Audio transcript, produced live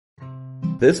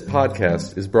This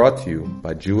podcast is brought to you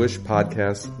by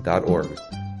JewishPodcasts.org.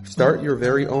 Start your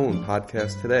very own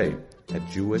podcast today at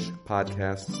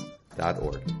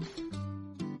JewishPodcasts.org.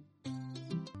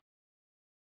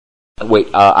 Wait,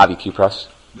 Avi, can you press?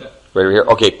 Yeah. Right over here?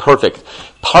 Okay, perfect.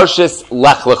 Parshas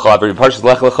Lech, everybody. Parshas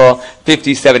Lech,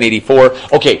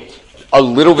 5784. Okay, a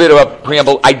little bit of a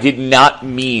preamble. I did not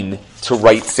mean to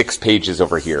write 6 pages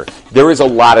over here. There is a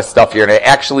lot of stuff here, and I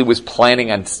actually was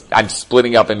planning on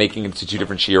splitting up and making it into 2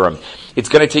 different shiurim. It's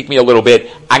going to take me a little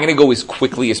bit. I'm going to go as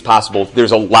quickly as possible.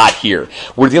 There's a lot here.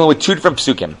 We're dealing with 2 different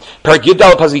psukim.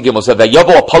 Said that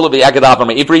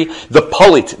the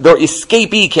polit, the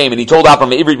escapee came and he told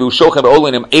Avram Ivri,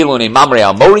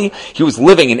 he was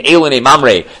living in Elon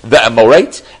Mamre, the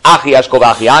Amorite, Achi Eshkol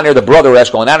Achi Aner, the brother of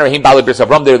Eshkol and Aner, Him Bali Bris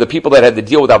Avram. They're the people that had to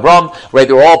deal with Avram, right?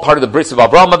 They were all part of the Bris of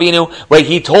Avram Avinu. Right,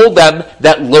 he told them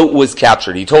that Lot was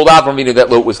captured. He told Avram Avinu that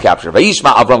Lot was captured.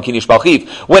 Vayishma Avram ki nishbal chiv.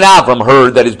 When Avram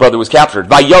heard that his brother was captured,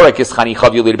 Vayarek is chani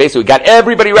chav yulid beis. So he got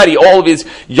everybody ready, all of his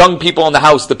young people in the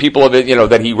house, the people of it,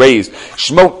 that he raised.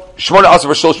 Shmona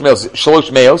asav shlosh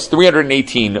meos,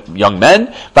 318 young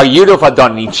men. Vayirdof Hadan,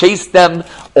 and he chased them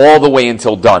all the way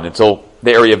until Dan, until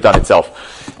the area of Dan itself.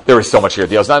 There is so much here.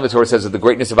 The Oznaim Torah says that the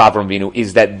greatness of Avram Avinu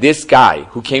is that this guy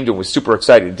who came to him was super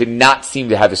excited, did not seem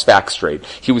to have his facts straight.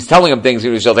 He was telling him things, and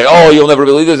he was just like, oh, you'll never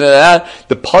believe this and that.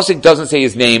 The pasuk doesn't say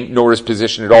his name nor his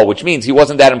position at all, which means he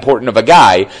wasn't that important of a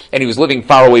guy, and he was living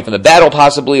far away from the battle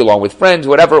possibly, along with friends,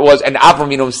 whatever it was, and Avram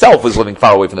Avinu himself was living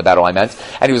far away from the battle, and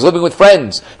he was living with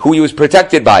friends who he was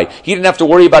protected by. He didn't have to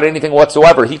worry about anything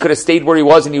whatsoever. He could have stayed where he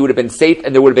was, and he would have been safe,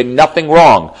 and there would have been nothing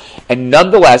wrong. And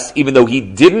nonetheless, even though he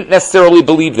didn't necessarily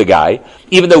believe the guy,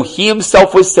 even though he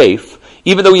himself was safe,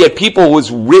 even though he had people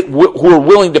who were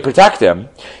willing to protect him,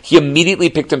 he immediately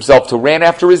picked himself to ran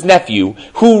after his nephew,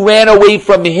 who ran away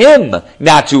from him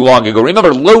not too long ago.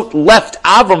 Remember, Lot left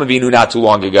Avram Avinu not too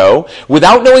long ago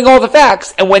without knowing all the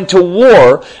facts and went to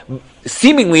war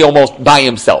seemingly almost by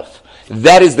himself.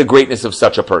 That is the greatness of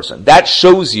such a person. That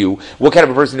shows you what kind of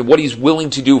a person, what he's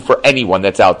willing to do for anyone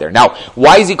that's out there. Now,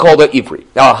 why is he called a Ivri?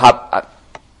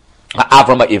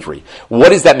 Avram HaIvri.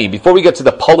 What does that mean? Before we get to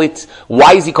the polit,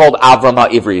 why is he called Avram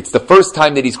HaIvri? It's the first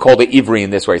time that he's called a Ivri in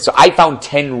this way. So I found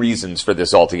 10 reasons for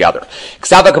this altogether.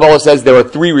 Ksava Kabbalah says there are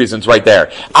 3 reasons right there.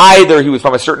 Either he was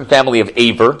from a certain family of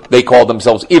Aver. They called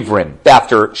themselves Ivrim,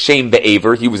 after Shem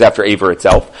Be'aver. He was after Aver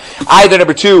itself. Either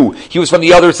number 2, he was from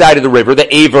the other side of the river,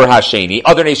 the Aver Hasheni.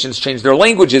 Other nations changed their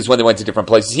languages when they went to different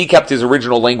places. He kept his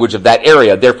original language of that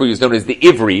area. Therefore, he was known as the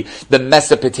Ivri, the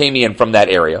Mesopotamian from that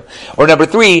area. Or number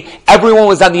 3, everyone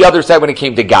was on the other side when it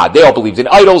came to God. They all believed in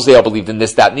idols. They all believed in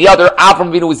this, that, and the other. Avram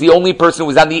Avinu was the only person who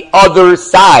was on the other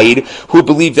side who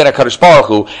believed in HaKadosh Baruch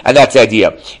Hu, and that's the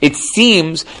idea. It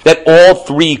seems that all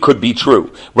 3 could be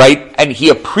true, right? And he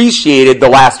appreciated the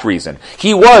last reason.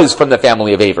 He was from the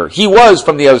family of Aver. He was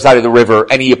from the other side of the river,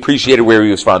 and he appreciated where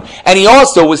he was from. And he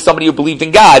also was somebody who believed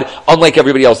in God, unlike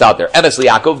everybody else out there. Emes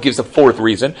Yaakov gives a 4th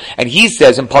reason, and he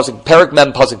says in Pasuk Perek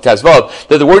Mem Pasuk Tezvav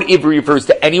that the word Ivri refers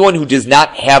to anyone who does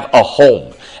not have a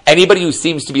home. Anybody who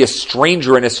seems to be a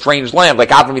stranger in a strange land, like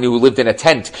Avram Avinu who lived in a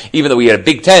tent, even though he had a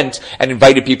big tent and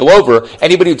invited people over,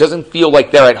 anybody who doesn't feel like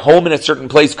they're at home in a certain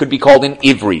place could be called an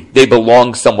Ivri. They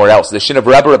belong somewhere else. The Shin of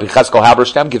Rebbe, Rabbi Cheskel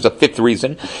Haberstam, gives a 5th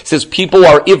reason. It says people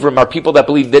are Ivrim, are people that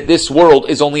believe that this world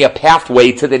is only a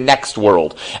pathway to the next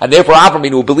world. And therefore Avram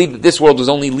Avinu, who believed that this world was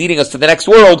only leading us to the next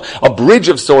world, a bridge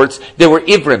of sorts, they were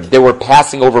Ivrim. They were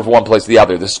passing over from one place to the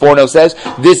other. The Sforno says,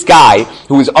 this guy,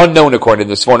 who is unknown according to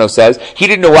the Sforno says, he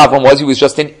didn't know who Avram was, he was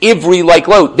just an Ivri like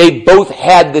Lot. They both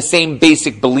had the same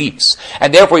basic beliefs.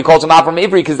 And therefore he calls him Avram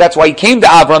Ivri, because that's why he came to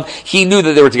Avram. He knew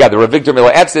that they were together. Rav Victor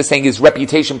Miller adds this, saying his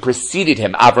reputation preceded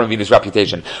him, Avram Avinu's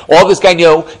reputation. All this guy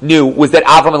knew was that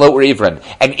Avram and Lot were Ivrim.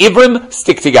 And Ivrim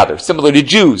stick together. Similar to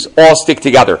Jews, all stick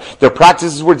together. Their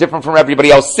practices were different from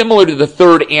everybody else, similar to the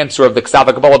 3rd answer of the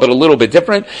Ksava Kabbalah, but a little bit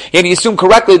different. And he assumed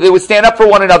correctly they would stand up for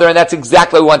one another, and that's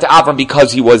exactly what went to Avram,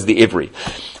 because he was the Ivri.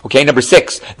 Okay, number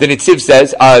 6. The Netziv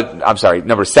says,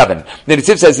 number 7. The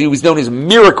Netziv says he was known as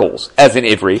miracles as an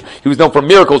Ivri. He was known for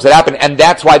miracles that happened, and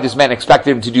that's why this man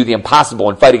expected him to do the impossible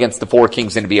and fight against the 4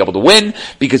 kings and to be able to win,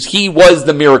 because he was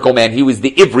the miracle man. He was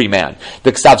the Ivri man.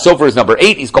 The Ksav Sofer is number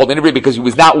 8. He's called an Ivri because he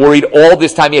was not worried. All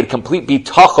this time he had complete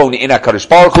bitachon in HaKadosh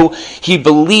Baruch Hu. He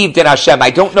believed in Hashem. I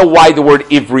don't know why the word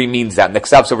Ivri means that, and the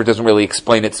Ksav Sofer doesn't really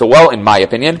explain it so well, in my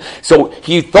opinion. So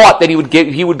he thought that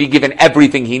he would be given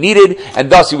everything he needed,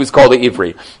 and thus he was called an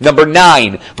Ivri. Number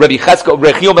 9, Rabbi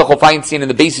Chiyom Feinstein in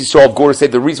the Beis Yisrael of Gur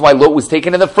said the reason why Lot was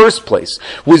taken in the first place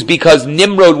was because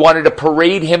Nimrod wanted to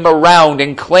parade him around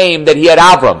and claim that he had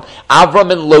Avram.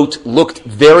 Avram and Lot looked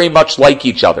very much like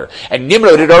each other. And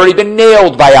Nimrod had already been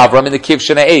nailed by Avram in the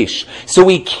Kivshan Ha'esh. So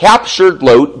he captured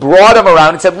Lot, brought him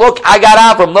around and said, look, I got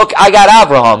Avram, look, I got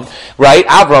Abraham, right?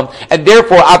 Avram. And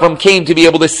therefore Avram came to be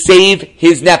able to save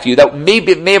his nephew. That may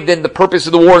have been the purpose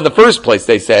of the war in the first place,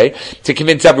 they say, to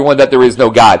convince everyone that there is no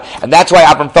God. And that's why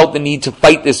Avram felt the need to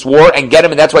fight this war and get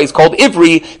him, and that's why he's called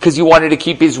Ivri, because he wanted to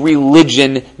keep his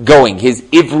religion going, his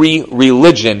Ivri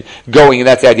religion going, and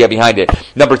that's the idea behind it.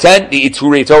 Number 10, the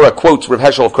Iturei Torah quotes Rav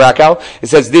Heschel of Krakow. It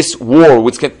says this war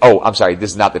was, this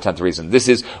is not the 10th reason. This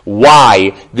is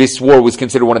why this war was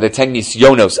considered one of the 10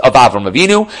 nisyonos of Avram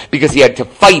Avinu, because he had to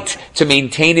fight to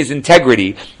maintain his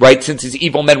integrity, right, since his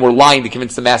evil men were lying to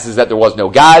convince the masses that there was no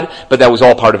God, but that was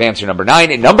all part of answer number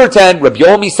 9. And number 10, Rabbi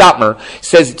Yoel Misatmer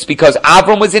says it's because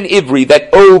Avram was in Ivri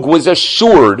that Og was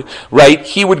assured, right,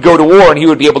 he would go to war and he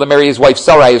would be able to marry his wife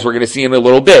Sarai, as we're going to see in a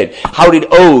little bit. How did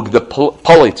Og, the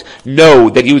Polit, know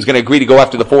that he was going to agree to go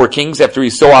after the 4 kings after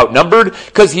he's so outnumbered?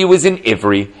 Because he was in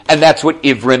Ivri, and that's what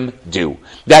Ivrim do.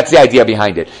 That's the idea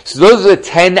behind it. So those are the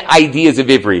 10 ideas of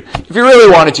Ivri. If you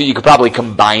really wanted to, you could probably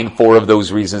combine 4 of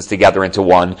those reasons together into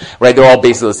one, right? They're all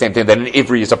basically the same thing, that an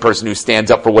Ivri is a person who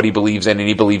stands up for what he believes in, and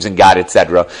he believes in God,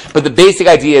 etc. But the basic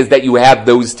idea is that you have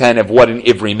those 10 of what an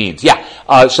Ivri means. Yeah,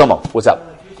 Shlomo, what's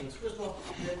up? 3 things. First of all,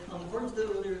 according to the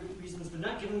earlier reasons, they're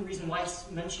not giving the reason why it's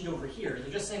mentioned over here.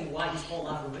 They're just saying why he's called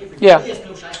Avram Ivri. Yeah. He has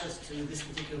no shaykhs to this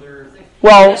particular thing.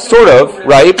 Well, sort of,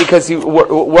 right? Because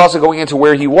we're also going into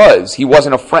where he was. He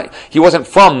wasn't he wasn't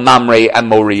from Mamre,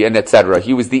 Amori, and etc.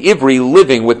 He was the Ivri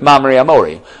living with Mamre,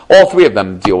 Amori. All 3 of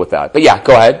them deal with that. But yeah,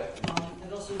 go ahead.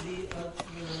 And also the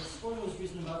Sforno was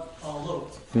reason about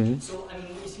Lot. Mm-hmm. So, I mean,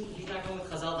 he's not going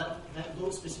with Chazal that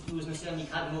Lot specifically was Messiah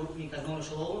Mikadmon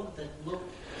Shalom, that Lot.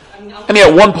 I mean,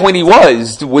 at one point he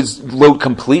was Lot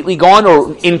completely gone,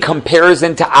 or in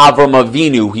comparison to Avram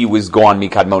Avinu, he was gone,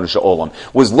 Mikadmon Sha'olam?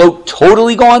 Was Lot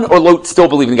totally gone, or Lot still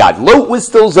believed in God? Lot was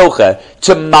still Zocha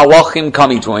to Malachim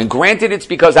coming to him. And granted, it's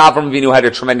because Avram Avinu had a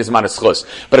tremendous amount of schus.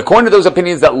 But according to those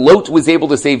opinions, that Lot was able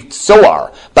to save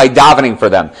Tzoar by davening for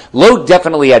them. Lot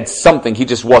definitely had something, he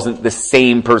just wasn't the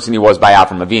same person he was by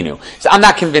Avram Avinu. So I'm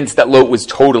not convinced that Lot was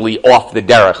totally off the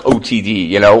derech,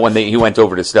 OTD, when he went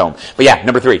over to Sodom. But yeah,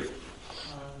 number 3.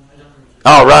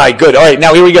 All right, good. All right,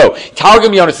 now here we go.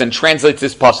 Targum Yonasan translates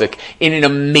this pasuk in an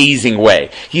amazing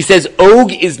way. He says,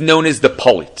 Og is known as the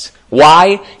Polit.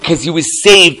 Why? Because he was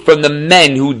saved from the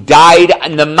men who died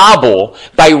in the Mabul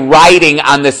by riding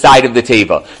on the side of the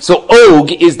Teva. So Og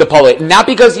is the Polit. Not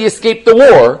because he escaped the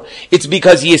war, it's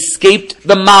because he escaped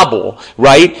the Mabul,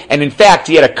 right? And in fact,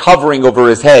 he had a covering over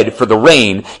his head for the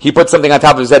rain. He put something on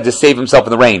top of his head to save himself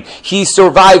in the rain. He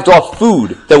survived off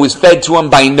food that was fed to him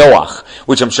by Noach,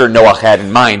 which I'm sure Noach had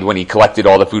in mind when he collected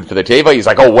all the food for the Teva. He's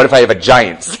like, oh, what if I have a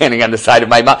giant standing on the side of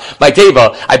my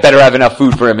Teva? I better have enough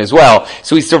food for him as well.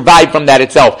 So he survived from that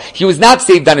itself. He was not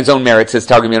saved on his own merit, says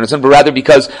Targum Yonasan, but rather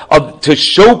because to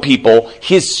show people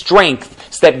his strength,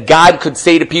 so that God could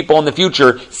say to people in the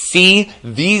future, see,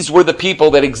 these were the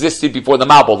people that existed before the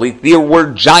Mabul. There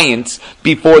were giants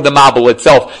before the Mabul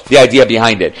itself, the idea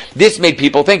behind it. This made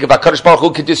people think if HaKadosh Baruch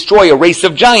Hu could destroy a race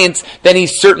of giants, then he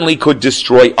certainly could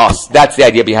destroy us. That's the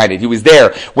idea behind it. He was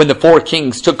there when the 4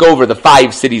 kings took over the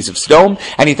 5 cities of Sodom,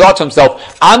 and he thought to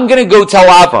himself, I'm going to go tell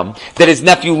Avram that his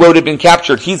nephew Lot had been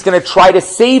captured. He's going to try to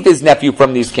save his nephew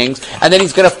from these kings, and then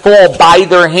he's going to fall by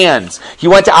their hands. He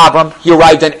went to Avram. He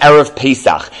arrived on Erev Pesach.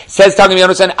 Says Targum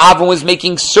Yonasan, Avram was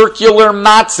making circular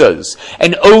matzahs,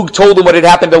 and Og told him what had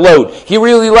happened to Lot. He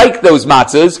really liked those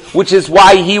matzahs, which is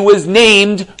why he was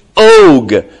named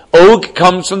Og. Og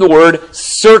comes from the word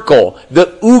circle, the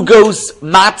ugos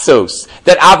matzos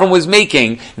that Avram was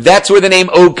making. That's where the name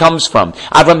Og comes from.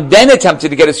 Avram then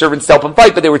attempted to get his servants to help him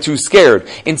fight, but they were too scared.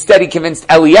 Instead, he convinced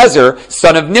Eliezer,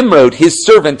 son of Nimrod, his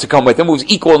servant, to come with him, who was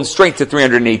equal in strength to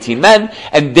 318 men,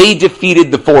 and they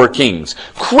defeated the 4 kings.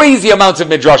 Crazy amounts of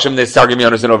midrashim, this Targum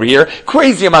Yonasan over here.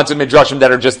 Crazy amounts of midrashim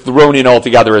that are just thrown in all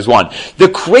together as one. The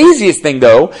craziest thing,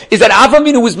 though, is that Avram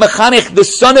Avinu was Mechanech, the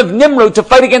son of Nimrod, to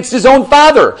fight against his own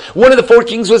father. One of the 4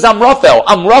 kings was Amraphel.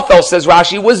 Amraphel, says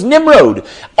Rashi, was Nimrod.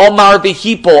 Omar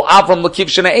Behipol, Avram Lakiv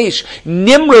Shanaesh.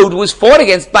 Nimrod was fought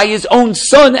against by his own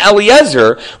son,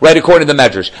 Eliezer, right according to the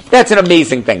Medrash. That's an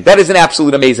amazing thing. That is an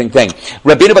absolute amazing thing.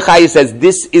 Rabbeinu Bechaya says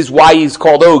this is why he's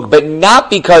called Og, but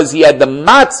not because he had the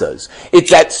matzahs.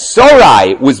 It's that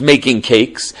Sarai was making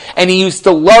cakes, and he used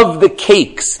to love the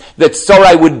cakes that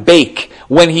Sarai would bake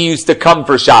when he used to come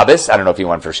for Shabbos. I don't know if he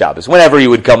went for Shabbos. Whenever he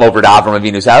would come over to Avram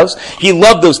Avinu's house, he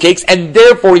loved those cakes, and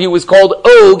therefore he was called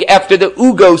Og after the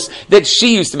ugos that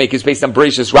she used to make. It's based on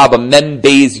Parshas Rabbah, Mem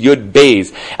Beis Yud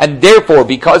Beis. And therefore,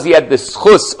 because he had the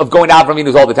schus of going to Avram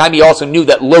Avinu's all the time, he also knew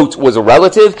that Lot was a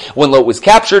relative. When Lot was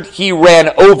captured, he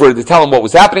ran over to tell him what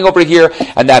was happening over here,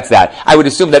 and that's that. I would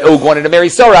assume that Og wanted to marry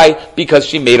Sarai because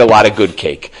she made a lot of good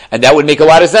cake. And that would make a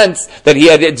lot of sense, that he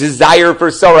had a desire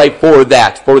for Sarai for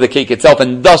that, for the cake itself,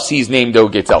 and thus he's named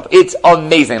Og itself. It's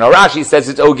amazing. Now Rashi says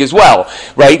it's Og as well,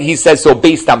 right? He says so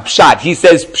based on Pshat. He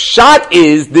says Pshat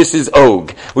is, this is Og,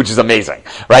 which is amazing,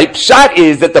 right? Pshat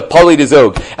is that the Palit is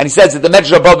Og. And he says that the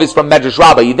Medrash above is from Medrash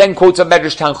Rabbah. He then quotes a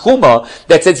Medrash Tanchuma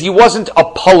that says he wasn't a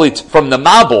Palit from the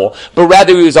Mabul, but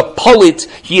rather he was a Palit,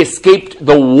 he escaped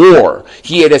the war.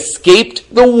 He had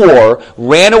escaped the war,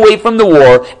 ran away from the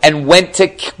war, and went to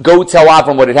go tell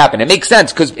Avram what had happened. It makes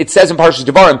sense, because it says in Parshas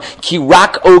Devarim, Ki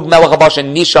rak Og melech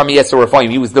habashan nishar miyeser Rephaim.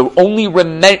 He was the only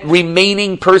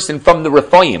remaining person from the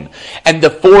Rephaim. And the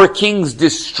four kings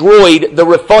destroyed the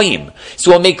Rephaim.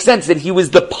 So it makes sense that he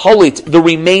was the Palit, the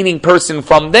remaining person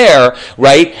from there,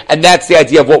 right? And that's the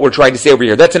idea of what we're trying to say over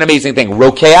here. That's an amazing thing.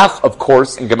 Rokeach, of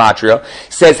course, in Gematria,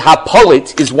 says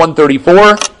Ha-Palit is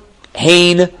 134,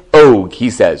 Hain Og, he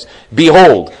says.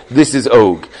 Behold, this is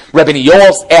Og. Rabbi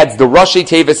Yoel adds the Rashi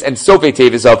Tevis and Sofe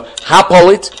Tevis of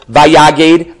Ha-Palit,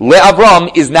 Vayaged,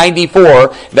 Le'Avram is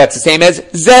 94. That's the same as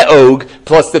Ze-Og,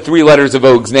 plus the 3 letters of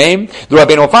Og's name. The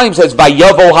Rabbi Nofaim says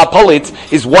Vayavo Ha-Palit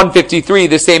is 153,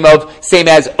 the same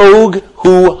as Og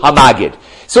Hu Hamagid.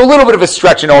 So a little bit of a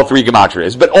stretch in all 3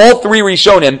 gematrias, but all 3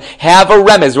 Rishonim have a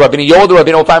remez, Rabbi Yoel, the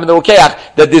Rabbi Nofaim, and the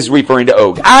Rokeach, that this is referring to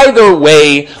Og. Either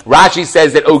way, Rashi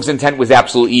says that Og's intent was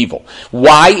absolute evil.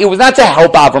 Why? It was not to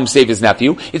help Avram save his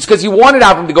nephew. It's because he wanted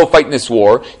Avram to go fight in this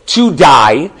war, to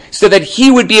die, so that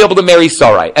he would be able to marry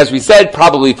Sarai. As we said,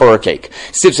 probably for a cake.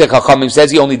 Sifsei Chachamim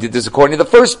says he only did this according to the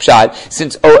first pshat,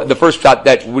 since the first pshat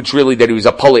that he was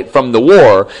a Palit from the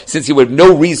war, since he would have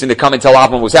no reason to come and tell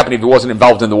Avram what was happening if he wasn't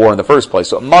involved in the war in the first place.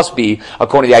 So it must be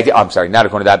according to the idea. I'm sorry, not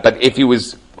according to that, but if he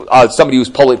was somebody who's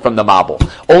Palit from the Mabul.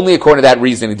 Only according to that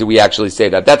reasoning do we actually say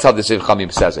that. That's how the Sif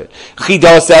Chamim says it.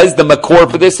 Chida says the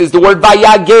makor for this is the word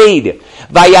Vayaged.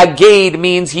 Vayaged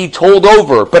means he told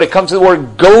over, but it comes to the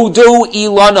word Godo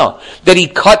Ilana, that he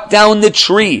cut down the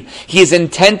tree. His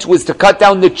intent was to cut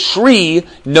down the tree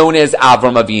known as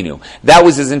Avram Avinu. That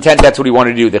was his intent. That's what he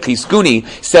wanted to do. The Chizkuni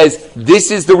says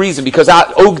this is the reason, because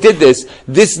Og did this.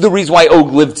 This is the reason why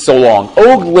Og lived so long.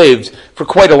 Og lived for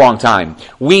quite a long time.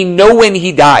 We know when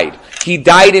he died. He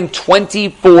died in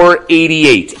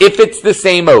 2488. If it's the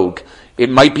same Og, it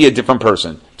might be a different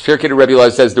person. Firkei Rebbe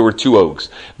Elazar says there were 2 Ogs.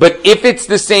 But if it's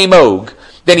the same Og,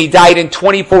 then he died in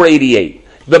 2488.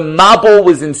 The Mabul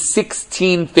was in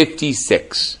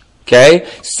 1656. Okay?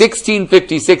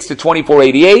 1656 to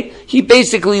 2488, he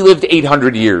basically lived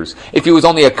 800 years. If he was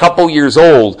only a couple years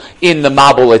old in the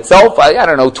Mabul itself, I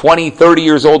don't know, 20, 30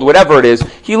 years old, whatever it is,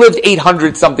 he lived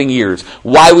 800 something years.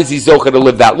 Why was he Zocha to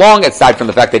live that long? Aside from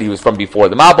the fact that he was from before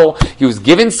the Mabul, he was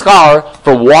given schar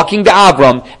for walking to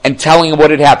Avram and telling him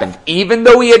what had happened, even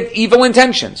though he had evil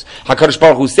intentions. HaKadosh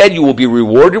Baruch Hu said, you will be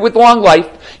rewarded with long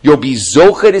life, you'll be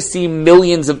Zocha to see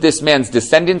millions of this man's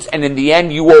descendants, and in the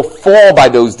end you will fall by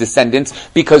those descendants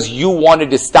because you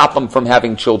wanted to stop him from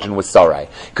having children with Sarai.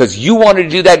 Because you wanted to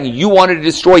do that and you wanted to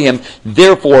destroy him,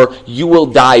 therefore you will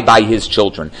die by his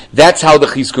children. That's how the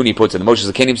Chizkuni puts it. The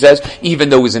Moshe Zakenim says, even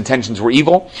though his intentions were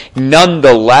evil,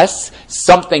 nonetheless,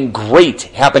 something great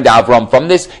happened to Avram from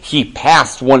this. He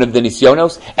passed one of the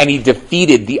Nisyonos and he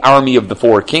defeated the army of the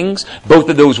 4 kings. Both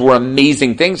of those were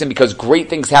amazing things, and because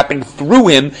great things happened through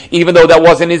him, even though that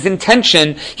wasn't his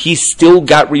intention, he still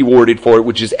got rewarded for it,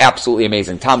 which is absolutely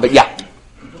amazing. Tom, but yeah.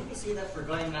 Don't we see that for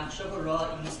going Machshava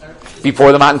Ra in the start?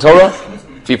 Before the Matan Torah?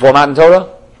 Before Matan Torah?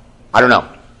 I don't know.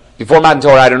 Before Matan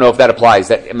Torah, I don't know if that applies.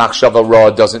 That Machshava Ra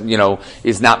doesn't,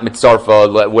 is not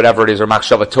Mitzarfa, whatever it is, or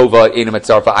Machshava Tova in a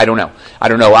Mitzarfa. I don't know.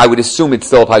 I would assume it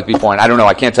still applies before, and I don't know.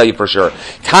 I can't tell you for sure.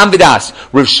 Tam Vidas,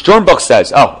 Rav Sternbuch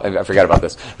says, I forgot about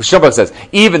this. Rav Sternbuch says,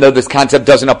 even though this concept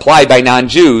doesn't apply by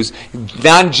non-Jews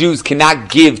cannot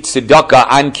give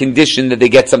tzedakah on condition that they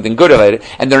get something good of it,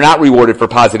 and they're not rewarded for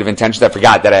positive intentions. I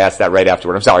forgot that I asked that right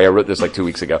afterward. I'm sorry, I wrote this like 2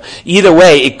 weeks ago. Either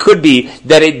way, it could be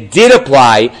that it did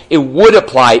apply, it would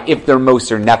apply if they're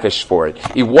moser nefesh for it.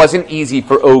 It wasn't easy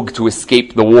for Og to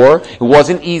escape the war. It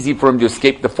wasn't easy for him to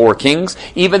escape the four kings,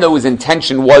 even though his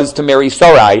intention was to marry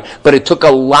Sarai, but it took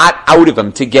a lot out of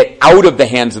him to get out of the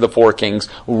hands of the four kings,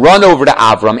 run over to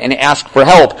Avram, and ask for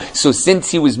help. So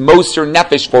since he was moser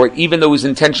nefesh for it, even though his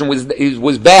intention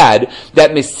was bad,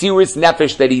 that Mesiris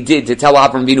nefesh that he did to tell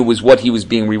Avram Avinu was what he was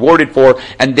being rewarded for,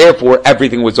 and therefore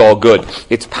everything was all good.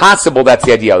 It's possible that's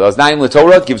the idea. The Oznaim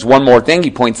LaTorah gives one more thing.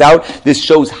 He points out this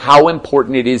shows how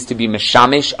important it is to be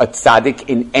meshamish a tzaddik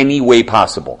in any way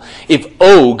possible. If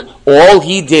Og, all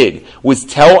he did was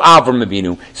tell Avram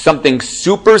Avinu something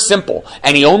super simple,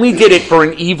 and he only did it for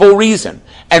an evil reason,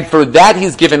 and for that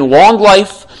he's given long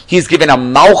life, he's given a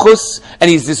malchus, and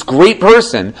he's this great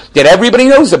person that everybody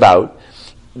knows about,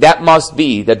 that must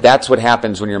be that's what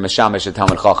happens when you're meshamish a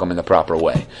Talmid Chacham in the proper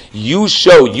way. You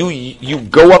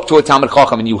go up to a Talmid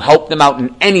Chacham and you help them out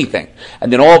in anything,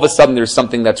 and then all of a sudden there's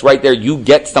something that's right there, you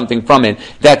get something from it.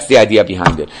 That's the idea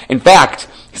behind it. In fact,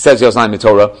 says Yozaim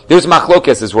Torah, there's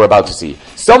machlokes as we're about to see.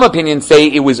 Some opinions say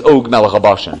it was Og Melech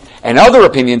HaBashan, and other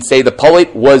opinions say the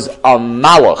polit was a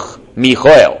Malach,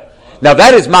 Michael. Now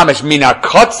that is mamash mina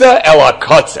kotza ela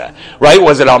kotza, right?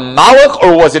 Was it a malach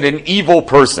or was it an evil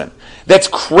person? That's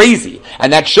crazy.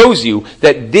 And that shows you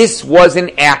that this was an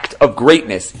act of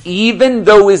greatness. Even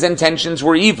though his intentions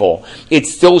were evil, it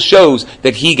still shows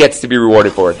that he gets to be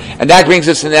rewarded for it. And that brings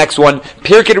us to the next one.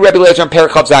 Pirkei Rebbe Lezer and Perek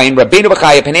Chav Zayin, Rabbeinu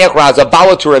B'chaya, Peneach Raza,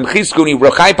 Balaturem, Chizkuni,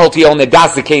 Rechai Paltiel, Nedas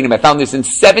Zekanim. I found this in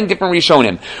 7 different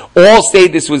Rishonim. All say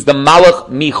this was the Malach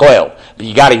Michael. But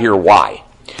you gotta hear why.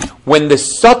 When the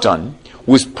Satan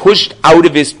was pushed out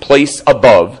of his place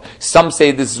above, some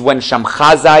say this is when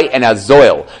Shamchazai and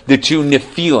Azoel, the two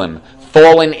Nephilim,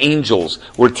 fallen angels,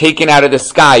 were taken out of the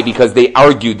sky because they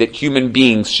argued that human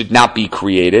beings should not be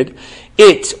created.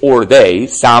 It, or they,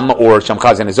 Sam or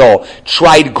Shamchaz and Azoel,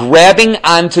 tried grabbing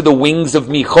onto the wings of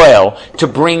Michael to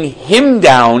bring him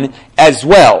down as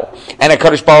well. And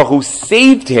HaKadosh Baruch Hu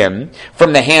saved him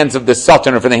from the hands of the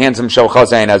Satan or from the hands of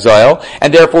Shamchaz and Azoel,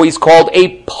 and therefore he's called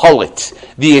a polit,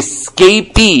 the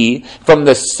escapee from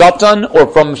the Satan or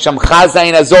from Shamchaz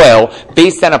and Azoel,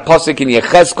 based on a pasuk in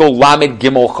Yechezkel Lamed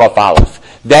Gimel Chaf Aleph.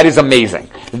 That is amazing.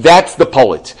 That's the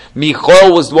polit.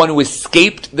 Michael was the one who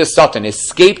escaped the Satan,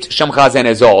 escaped Shamchaz and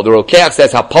Azoel. The Rokeach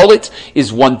says HaPolit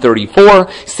is 134,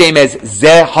 same as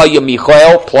Zeh Haya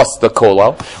Michael plus the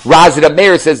Kola. Razid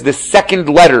Meir says the second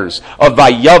letters of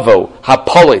Vayavo,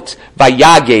 HaPolit,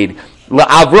 Vayaged,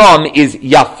 Avram is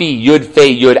Yafi, Yud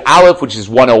Fe, Yud Aleph, which is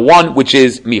 101, which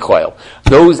is Michael.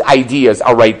 Those ideas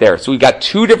are right there. So we've got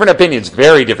 2 different opinions,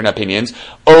 very different opinions.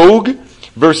 Og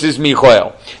versus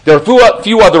Michael. There are a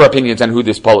few other opinions on who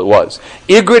this polit was.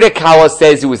 Igrid Akala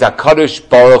says it was HaKadosh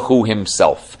Baruch Hu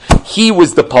himself. He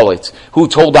was the polit who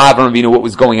told Avram Avinu what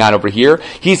was going on over here.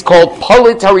 He's called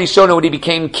Polit Harishona when he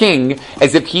became king,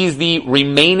 as if he's the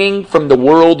remaining from the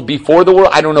world before the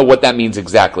world. I don't know what that means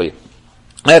exactly.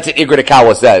 That's what Igrid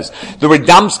Akawa says. The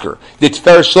Radomsker, the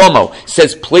Tfer Shlomo,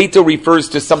 says Plato refers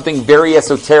to something very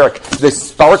esoteric, the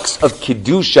sparks of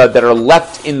Kedusha that are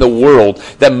left in the world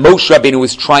that Moshe Rabbeinu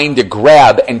was trying to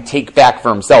grab and take back for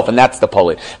himself, and that's the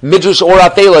polit. Midrash Or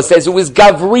Afela says it was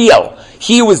Gavriel.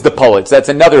 He was the polit. So that's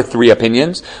another 3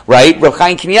 opinions, right? Rav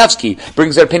Chaim Kanievsky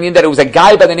brings an opinion that it was a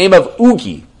guy by the name of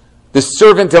Ugi, the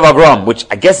servant of Avram, which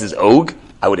I guess is Og,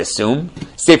 I would assume.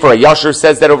 Sefer HaYashar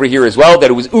says that over here as well, that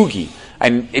it was Ugi.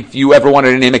 And if you ever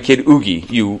wanted to name a kid Ugi,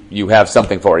 you have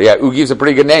something for it. Yeah, Ugi is a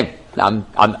pretty good name. I'm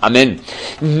in.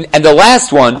 And the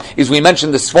last one is we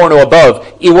mentioned the Sforno above.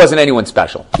 It wasn't anyone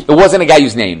special. It wasn't a guy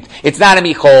who's named. It's not a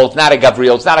Michal. It's not a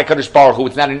Gavriel. It's not a Kadosh Baruch Hu.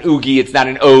 It's not an Ugi. It's not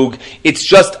an Og. It's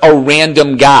just a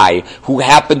random guy who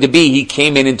happened to be. He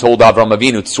came in and told Avram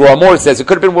Avinu. Tzur Amor says it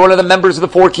could have been one of the members of the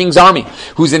 4 kings army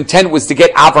whose intent was to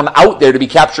get Avram out there to be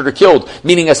captured or killed.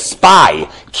 Meaning a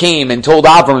spy came and told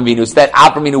Avram Avinu so that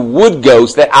Avram Avinu would go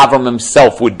so that Avram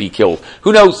himself would be killed.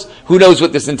 Who knows? Who knows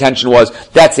what this intention was?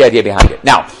 That's the idea behind it.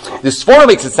 Now, the Sforno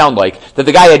makes it sound like that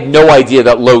the guy had no idea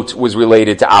that Lot was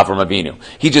related to Avram Avinu.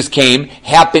 He just came,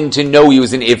 happened to know he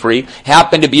was an Ivri,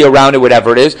 happened to be around it,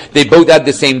 whatever it is. They both had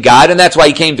the same God, and that's why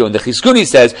he came to him. The Chizkuni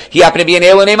says he happened to be an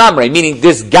Elonei Mamre, meaning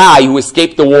this guy who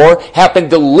escaped the war happened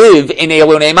to live in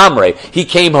Elonei Mamre. He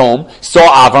came home, saw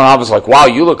Avram, I was like, wow,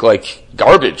 you look like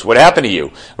garbage. What happened to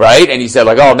you? Right? And he said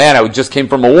like, oh man, I just came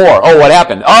from a war. Oh, what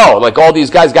happened? Oh, like all these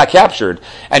guys got captured.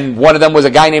 And one of them was a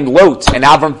guy named Lot. And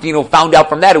Avram found out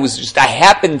from that. It was just a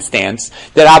happenstance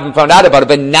that Avram found out about it,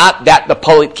 but not that the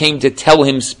polit came to tell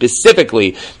him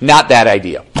specifically, not that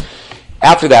idea.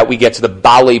 After that, we get to the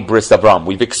Balei Bris Avram.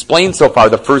 We've explained so far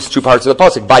the first 2 parts of the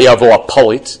pasuk. Vayavo a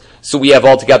polit, So we have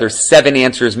altogether 7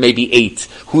 answers, maybe 8,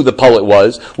 who the poet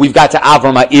was. We've got to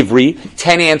Avram HaIvri,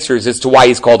 10 answers as to why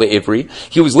he's called the Ivri.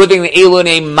 He was living in the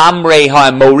Elone Mamre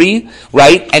HaMori,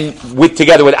 right? And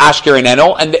together with Ashker and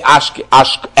Enel, and the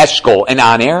Eshkol and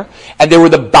Aner. And they were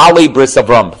the Balei Bris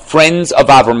Avram, friends of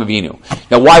Avram Avinu.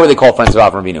 Now, why were they called friends of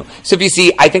Avram Avinu? So if you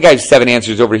see, I think I have 7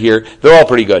 answers over here. They're all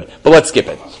pretty good. But let's skip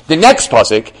it. The next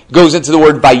pasuk goes into the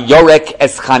word Vayorek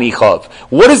Eschanichov.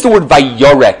 What does the word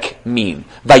Vayorek mean?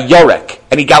 Vayorek.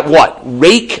 And he got what?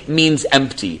 Rake means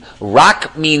empty.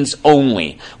 Rak means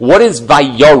only. What is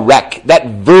Vayorek? That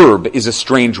verb is a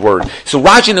strange word. So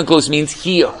Rashi Niklos means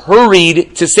he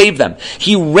hurried to save them.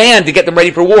 He ran to get them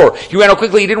ready for war. He ran out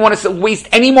quickly. He didn't want to waste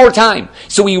any more time.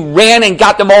 So he ran and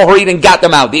got them all hurried and got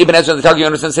them out. The Ibn Ezra, the Targum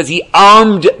understands, says he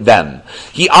armed them.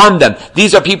 He armed them.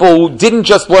 These are people who didn't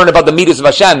just learn about the midas of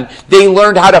Hashem. They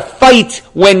learned how to fight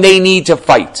when they need to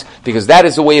fight. Because that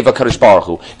is the way of HaKadosh Baruch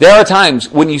Hu. There are times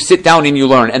when you sit down and you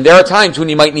learn, and there are times when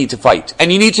you might need to fight.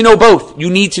 And you need to know both. You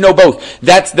need to know both.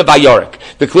 That's the Vayorek.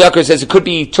 The Kli Yakar says it could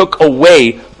be he took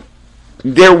away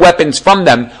their weapons from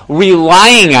them,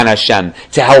 relying on Hashem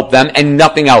to help them and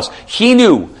nothing else. He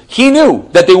knew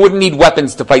that they wouldn't need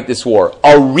weapons to fight this war.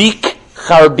 Arik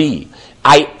Charbi.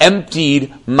 I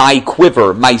emptied my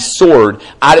quiver, my sword,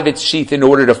 out of its sheath in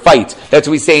order to fight. That's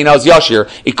what we say in Az Yashir.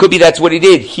 It could be that's what he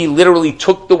did. He literally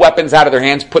took the weapons out of their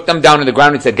hands, put them down on the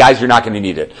ground and said, guys, you're not going to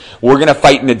need it. We're going to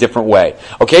fight in a different way.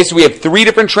 Okay, so we have 3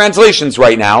 different translations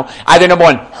right now. Either number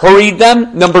 1, hurried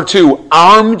them. Number 2,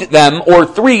 armed them. Or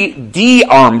 3,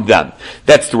 de-armed them.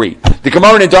 That's 3. The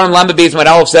Gemara in Darn Lamba Beis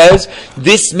Aleph says,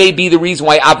 this may be the reason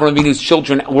why Avraham Avinu's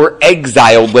children were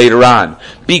exiled later on.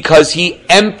 Because he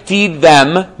emptied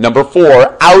them, number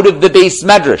 4, out of the Beis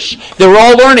Medrash. They were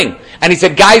all learning. And he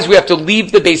said, guys, we have to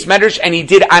leave the Beis Medrash. And he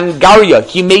did Angaria.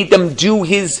 He made them do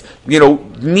his,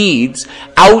 needs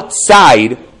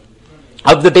outside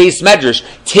of the Beis Medrash,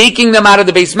 taking them out of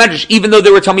the Beis Medrash, even though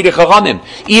they were Talmidei Chachamim,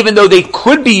 even though they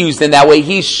could be used in that way,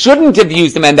 he shouldn't have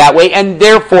used them in that way, and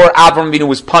therefore Avraham Avinu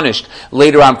was punished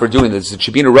later on for doing this. The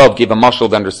Shebina Rav gave a mashal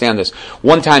to understand this.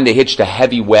 One time they hitched a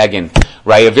heavy wagon,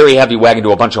 right, a very heavy wagon to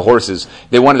a bunch of horses.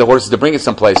 They wanted the horses to bring it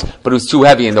someplace, but it was too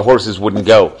heavy and the horses wouldn't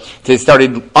go. They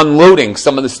started unloading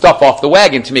some of the stuff off the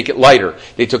wagon to make it lighter.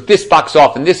 They took this box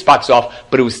off and this box off,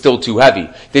 but it was still too heavy.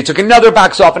 They took another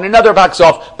box off and another box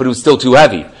off, but it was still too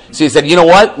heavy. So he said, you know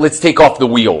what? Let's take off the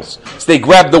wheels. So they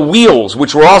grabbed the wheels,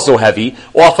 which were also heavy,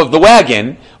 off of the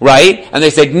wagon, right? And they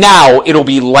said, now it'll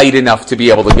be light enough to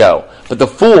be able to go. But the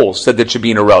fools, said the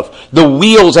Shebina Rav, the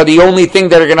wheels are the only thing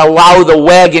that are going to allow the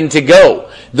wagon to go.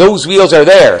 Those wheels are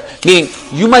there. Meaning,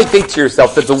 you might think to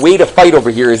yourself that the way to fight over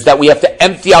here is that we have to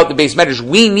empty out the Beis Medrash.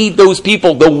 We need those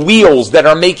people, the wheels that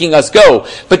are making us go.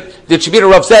 But the Shebina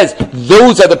Rav says,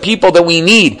 those are the people that we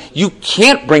need. You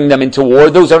can't bring them into war.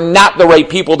 Those are not the right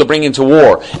people to bring into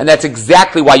war. And that's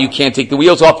exactly why you can't take the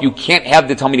wheels off. You can't have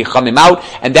the Talmidei Chachamim out.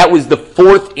 And that was the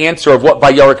 4th answer of what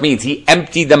Vayorek means. He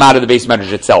emptied them out of the Beis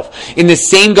Medrash itself. In the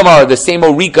same Gemara, the same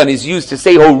Horikan is used to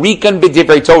say Horikan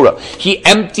b'divrei Torah. He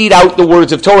emptied out the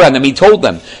words of Torah on them. He told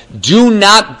them, do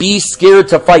not be scared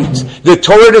to fight. The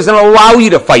Torah doesn't allow you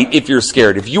to fight if you're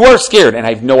scared. If you are scared, and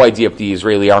I have no idea if the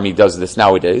Israeli army does this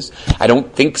nowadays, I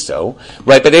don't think so,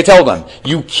 right? But they tell them,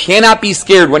 you cannot be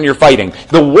scared when you're fighting.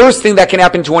 The worst thing that can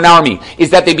happen to an army is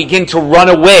that they begin to run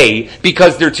away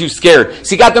because they're too scared.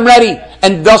 So he got them ready.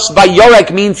 And thus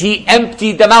Vayorek means he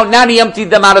emptied them out. Not he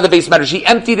emptied them out of the Beis Medrash. He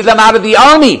emptied them out of the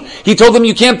army. He told them,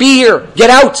 you can't be here.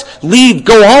 Get out. Leave.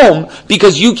 Go home.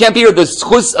 Because you can't be here. The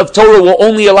schus of Torah will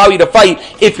only allow you to fight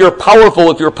if you're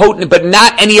powerful, if you're potent, but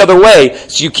not any other way.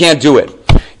 So you can't do it.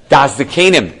 Das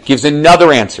Zekanim gives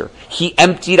another answer. He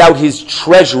emptied out his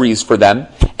treasuries for them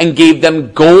and gave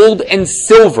them gold and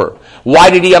silver. Why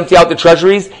did he empty out the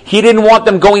treasuries? He didn't want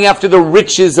them going after the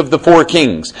riches of the 4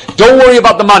 kings. Don't worry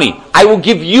about the money. I will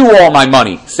give you all my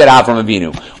money, said Avraham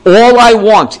Avinu. All I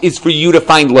want is for you to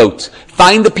find Lot.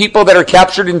 Find the people that are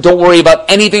captured and don't worry about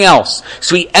anything else.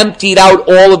 So he emptied out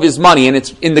all of his money, and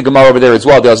it's in the Gemara over there as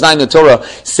well. The Oznaim, the Torah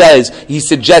says, he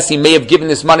suggests he may have given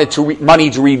this money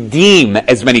to redeem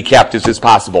as many captives as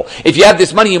possible. If you have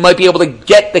this money, you might be able to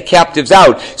get the captives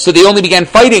out. So they only began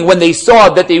fighting when they saw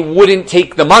that they wouldn't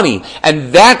take the money.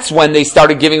 And that's when they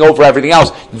started giving over everything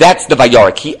else. That's the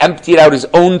Vayorek. He emptied out his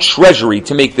own treasury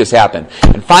to make this happen.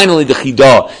 And finally, the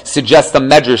Chidah suggests the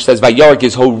Medrash says Vayorek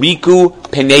is Horiku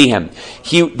Penehem.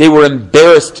 They were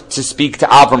embarrassed to speak to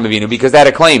Avraham Avinu because they had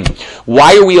a claim.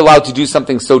 Why are we allowed to do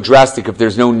something so drastic if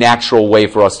there's no natural way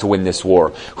for us to win this war?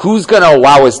 Who's going to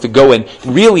allow us to go and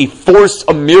really force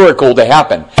a miracle to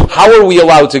happen? How are we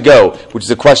allowed to go? Which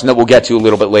is a question that we'll get to a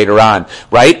little bit later on,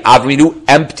 right? Avinu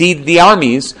emptied the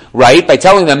armies, right? By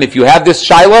telling them, if you have this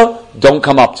Shiloh, don't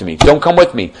come up to me. Don't come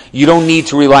with me. You don't need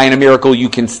to rely on a miracle. You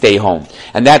can stay home.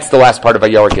 And that's the last part of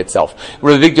Vayorek itself.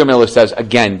 Rav Victor Miller says,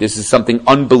 again, this is something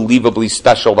unbelievably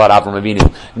special about Avram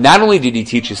Avinu. Not only did he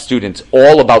teach his students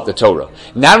all about the Torah,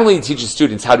 not only did he teach his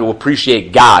students how to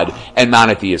appreciate God and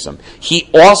monotheism, he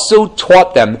also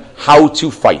taught them how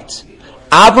to fight.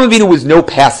 Avram Avinu was no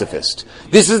pacifist.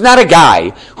 This is not a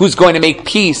guy who's going to make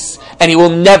peace and he will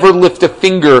never lift a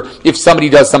finger if somebody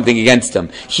does something against him.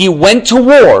 He went to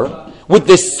war with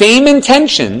the same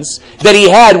intentions that he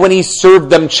had when he served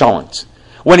them cholent.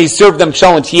 When he served them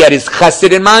cholent, he had his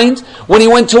chesed in mind. When he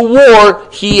went to war,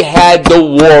 he had the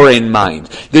war in mind.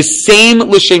 The same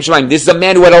l'shem shemaim. This is a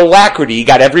man who had alacrity. He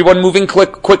got everyone moving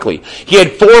quickly. He had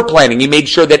foreplanning. He made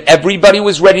sure that everybody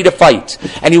was ready to fight.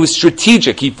 And he was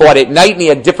strategic. He fought at night and he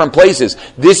had different places.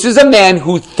 This is a man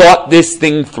who thought this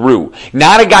thing through.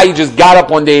 Not a guy who just got up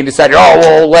one day and decided, oh,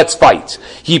 well, let's fight.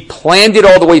 He planned it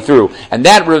all the way through. And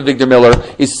that, Rav Victor Miller,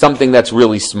 is something that's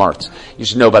really smart. You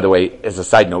should know, by the way, as a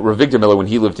side note, Rav Victor Miller,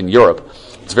 when he lived in Europe,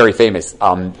 it's very famous.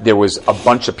 There was a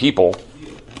bunch of people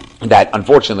that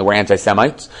unfortunately were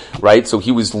anti-Semites, right? So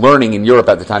he was learning in Europe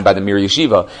at the time by the Mir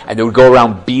Yeshiva, and they would go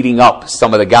around beating up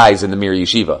some of the guys in the Mir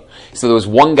Yeshiva. So there was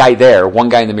one guy in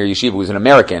the Mir Yeshiva who was an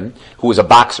American, who was a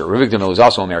boxer. Rav Victor Miller was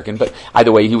also American, but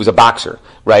either way, he was a boxer,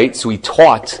 right? So he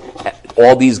taught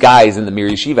all these guys in the Mir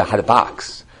Yeshiva how to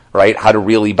box. Right? How to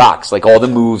really box. Like all the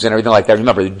moves and everything like that.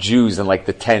 Remember, the Jews in like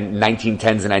the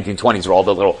 1910s and 1920s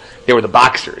were they were the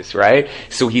boxers, right?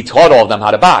 So he taught all of them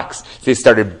how to box. So they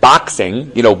started boxing,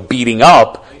 beating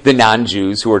up the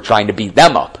non-Jews who were trying to beat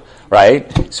them up.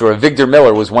 Right? So Victor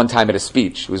Miller was one time at a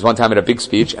speech. He was one time at a big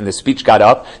speech, and the speech got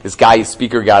up, his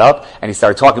speaker got up, and he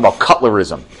started talking about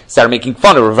cutlerism. Started making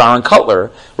fun of Rav Aaron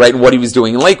Cutler, right, and what he was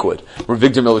doing in Lakewood.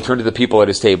 Victor Miller turned to the people at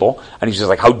his table, and he's just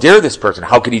like, how dare this person?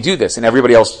 How could he do this? And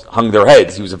everybody else hung their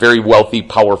heads. He was a very wealthy,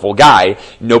 powerful guy.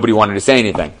 Nobody wanted to say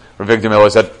anything. Victor Miller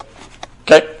said,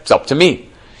 okay, it's up to me.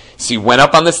 So he went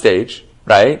up on the stage,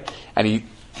 right, and he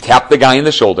tapped the guy in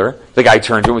the shoulder. The guy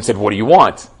turned to him and said, what do you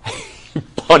want?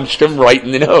 Punched him right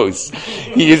in the nose.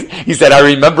 He said, I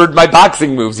remembered my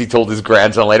boxing moves, he told his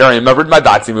grandson later. I remembered my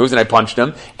boxing moves, and I punched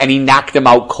him, and he knocked him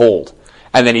out cold.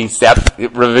 And then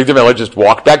Victor Miller just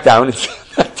walked back down and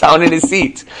sat down in his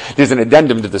seat. There's an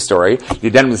addendum to the story. The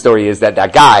addendum to the story is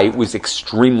that guy was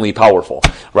extremely powerful,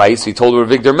 right? So he told Rav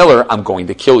Victor Miller, I'm going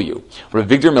to kill you. Rav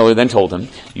Victor Miller then told him,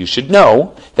 you should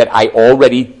know that I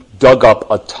already dug up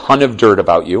a ton of dirt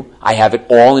about you. I have it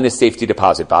all in a safety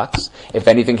deposit box. If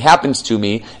anything happens to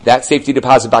me, that safety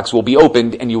deposit box will be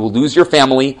opened and you will lose your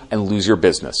family and lose your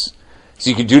business. So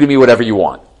you can do to me whatever you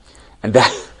want. And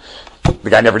the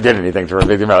guy never did anything to Rav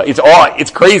Victor Miller.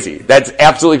 It's crazy. That's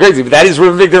absolutely crazy. But that is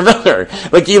Rav Victor Miller.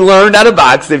 Like he learned how to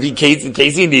box in case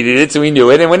he needed it, so he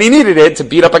knew it. And when he needed it to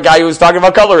beat up a guy who was talking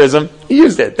about colorism, he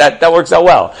used it. That works out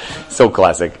well. So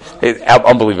classic.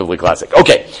 Unbelievably classic.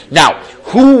 Okay. Now,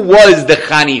 who was the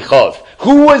Chani Chav?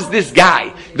 Who was this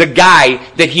guy? The guy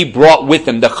that he brought with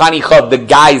him, the Chani Chav, the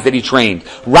guys that he trained.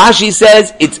 Rashi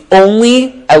says it's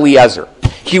only Eliezer.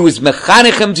 He was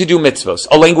mechanechem to do mitzvos,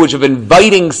 a language of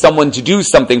inviting someone to do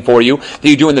something for you that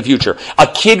you do in the future. A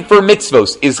kid for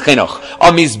mitzvos is chinuch.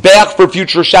 A mizbeach for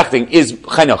future shechting is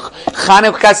chinuch.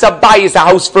 Chanukah kasabay is a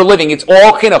house for living. It's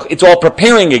all chinuch. It's all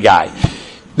preparing a guy.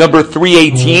 Number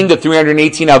 318, the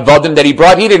 318 avodim that he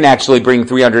brought, he didn't actually bring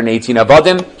 318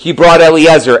 avodim. He brought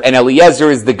Eliezer, and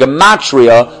Eliezer is the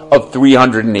gematria of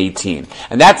 318.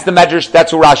 And that's the medrash,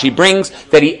 that's what Rashi brings,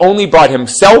 that he only brought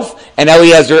himself and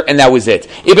Eliezer, and that was it.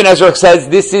 Ibn Ezra says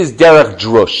this is derech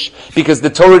drush, because the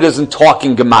Torah doesn't talk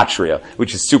in gematria,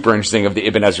 which is super interesting of the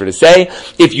Ibn Ezra to say.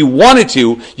 If you wanted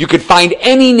to, you could find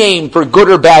any name for good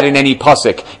or bad in any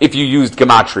pasuk if you used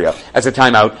gematria. As a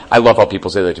timeout, I love how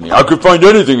people say that to me. I could find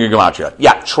anything in gematria.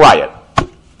 Yeah, try it.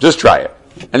 Just try it.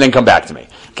 And then come back to me.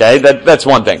 Okay, that's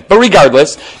one thing. But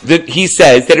regardless, he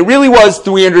says that it really was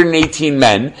 318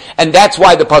 men, and that's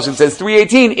why the pasuk says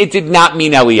 318, it did not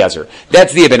mean Eliezer.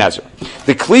 That's the Ibn Ezra.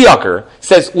 The Kli Yakar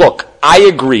says, look, I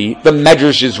agree, the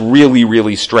medrash is really,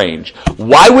 really strange.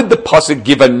 Why would the pasuk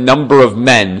give a number of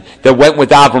men that went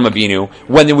with Avram Avinu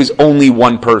when there was only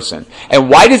one person? And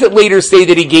why does it later say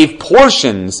that he gave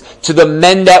portions to the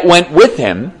men that went with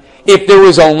him if there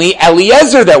was only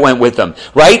Eliezer that went with them,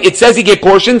 right? It says he gave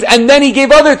portions, and then he gave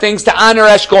other things to honor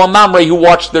Eshkol and Mamre who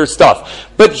watched their stuff.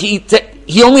 But he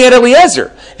only had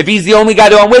Eliezer. If he's the only guy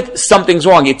to go with, something's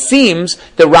wrong. It seems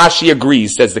that Rashi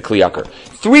agrees, says the Kli Yakar.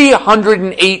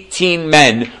 318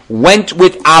 men went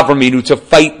with Avram Avinu to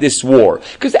fight this war.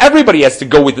 Because everybody has to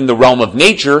go within the realm of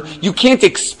nature. You can't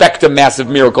expect a massive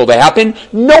miracle to happen.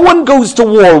 No one goes to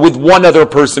war with one other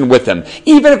person with him.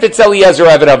 Even if it's Eliezer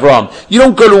Eved Avram, you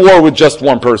don't go to war with just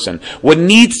one person. What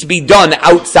needs to be done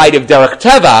outside of Derech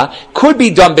Teva could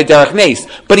be done by Derech Nes,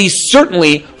 but he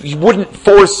wouldn't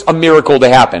force a miracle to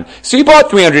happen. So he brought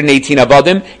 318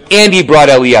 Avadim, and he brought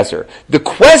Eliezer. The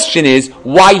question is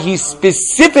why he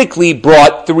specifically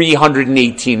brought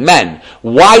 318 men.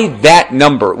 Why that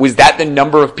number? Was that the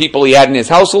number of people he had in his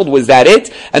household? Was that it?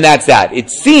 And that's that. It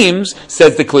seems,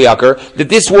 says the Kli Yakar, that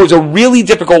this war is a really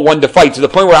difficult one to fight, to the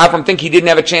point where Avram think he didn't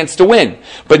have a chance to win.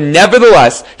 But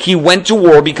nevertheless, he went to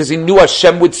war because he knew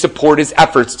Hashem would support his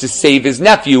efforts to save his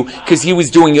nephew, because he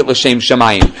was doing it l'shem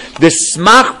shamayim. The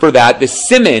smach for that, the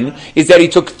siman, is that he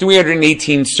took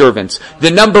 318 servants.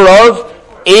 The number of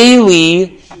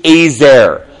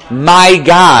Eliezer. My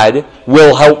God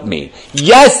will help me.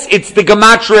 Yes, it's the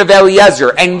gematria of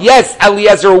Eliezer, and yes,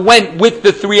 Eliezer went with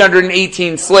the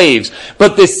 318 slaves,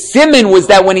 but the siman was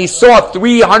that when he saw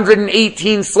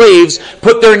 318 slaves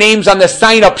put their names on the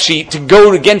sign-up sheet to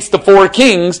go against the 4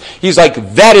 kings, he's like,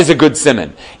 that is a good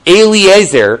siman.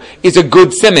 Eliezer is a good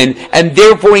siman, and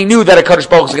therefore he knew that HaKadosh Baruch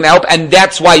Hu was going to help, and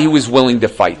that's why he was willing to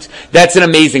fight. That's an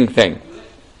amazing thing.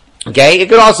 Okay, it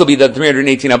could also be that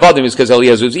 318 Avadim is because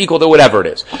Eliezer is equal to whatever it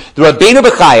is. The Rabbeinu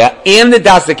Bechaya and the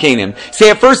Das Akanim say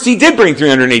at first he did bring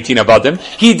 318 Avadim.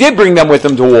 He did bring them with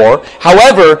him to war.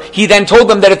 However, he then told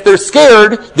them that if they're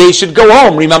scared, they should go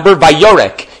home. Remember,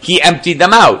 Vayorek, he emptied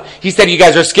them out. He said, you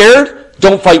guys are scared?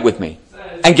 Don't fight with me.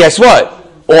 And guess what?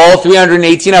 All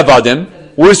 318 Avadim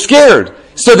were scared.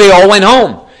 So they all went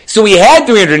home. So we had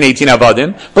 318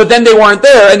 Avadim, but then they weren't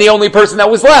there, and the only person that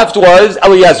was left was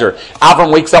Eliezer.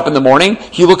 Avram wakes up in the morning,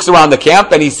 he looks around the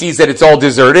camp, and he sees that it's all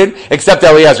deserted, except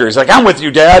Eliezer. He's like, I'm with you,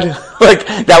 Dad. Like,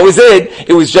 that was it.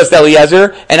 It was just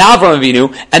Eliezer and Avram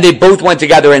Avinu, and they both went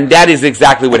together, and that is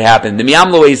exactly what happened. The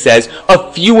Miyam Loei says, a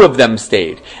few of them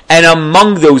stayed, and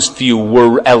among those few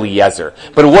were Eliezer.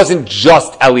 But it wasn't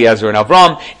just Eliezer and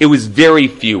Avram, it was very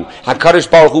few. HaKadosh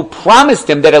Baruch Hu promised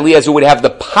him that Eliezer would have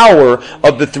the power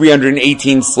of the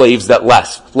 318 slaves that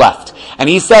left. And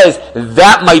he says,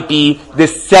 that might be the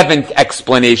 7th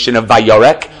explanation of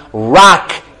Vayorek.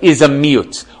 Rak is a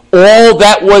mute. All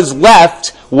that was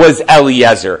left was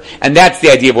Eliezer. And that's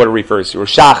the idea of what it refers to.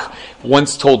 Rashach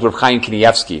once told Rav Chaim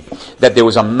Kanievsky that there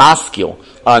was a maskil,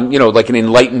 like an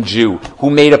enlightened Jew, who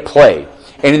made a play.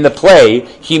 And in the play,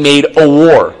 he made a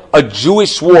war, a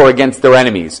Jewish war against their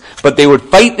enemies. But they would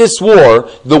fight this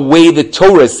war the way the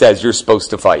Torah says you're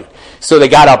supposed to fight. So they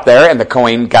got up there, and the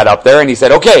Kohen got up there, and he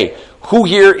said, okay, who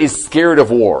here is scared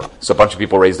of war? So a bunch of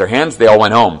people raised their hands, they all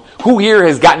went home. Who here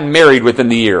has gotten married within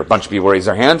the year? A bunch of people raised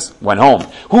their hands, went home.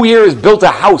 Who here has built a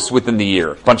house within the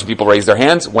year? A bunch of people raised their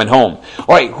hands, went home.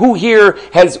 Alright, who here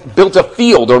has built a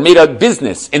field or made a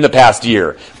business in the past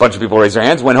year? A bunch of people raised their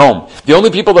hands, went home. The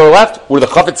only people that were left were the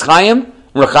Chafetz Chaim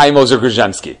and Rechaim Ozer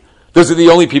Grzhensky. Those are the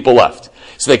only people left.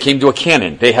 So they came to a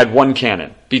cannon. They had one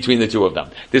cannon between the two of them.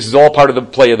 This is all part of the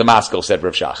play of the Maskil, said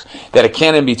Rav Shach. They had a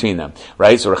cannon between them,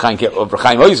 right? So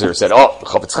Rechaim Ozer said, oh,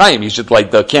 Chafetz Chaim, you should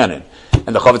light the cannon.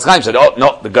 And the Chafetz Chaim said, oh,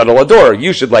 no, the Gadol Ador,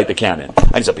 you should light the cannon.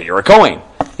 And he said, but you're a Kohen.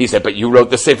 He said, but you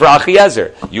wrote the Sefer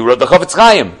Achiezer. You wrote the Chafetz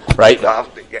Chaim, right?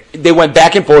 They went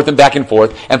back and forth, and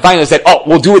finally said, oh,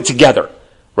 we'll do it together,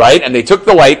 right? And they took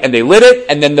the light, and they lit it,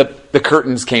 and then the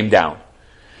curtains came down.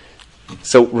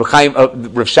 So Rav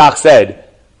Shach said,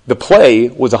 the play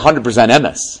was 100%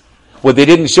 emes. What they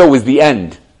didn't show was the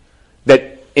end.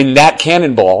 That in that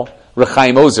cannonball,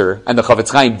 Rechaim Ozer and the Chafetz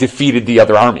Chaim defeated the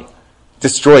other army.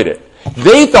 Destroyed it.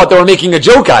 They thought they were making a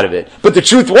joke out of it. But the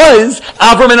truth was,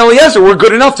 Avram and Eliezer were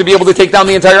good enough to be able to take down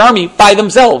the entire army by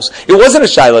themselves. It wasn't a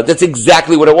Shiloh. That's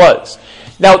exactly what it was.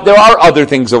 Now, there are other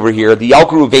things over here. The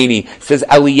Yalkut Ruveni says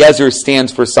Eliezer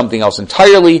stands for something else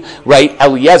entirely, right?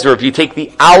 Eliezer, if you take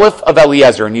the Aleph of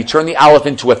Eliezer and you turn the Aleph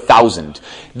into 1,000,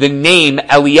 the name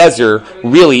Eliezer,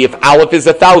 really, if Aleph is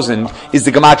 1,000, is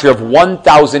the gematria of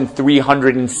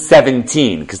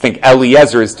 1,317. Because think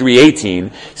Eliezer is 318.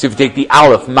 So if you take the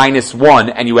Aleph minus 1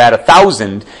 and you add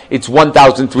 1,000, it's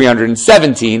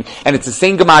 1,317. And it's the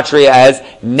same gematria as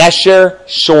Nesher,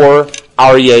 Shor,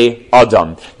 Aryeh,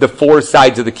 Adam, the 4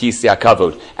 sides of the Kisei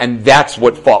HaKavod. And that's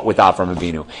what fought with Avram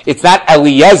Avinu. It's not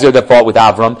Eliezer that fought with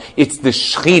Avram, it's the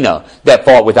Shechina that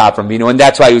fought with Avram Avinu, and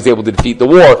that's why he was able to defeat the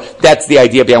war. That's the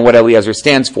idea behind what Eliezer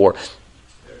stands for.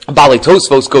 Baalei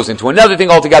Tosfos goes into another thing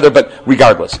altogether, but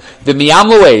regardless. The Miam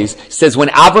Loez says when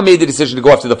Avram made the decision to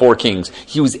go after the 4 kings,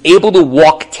 he was able to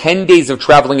walk 10 days of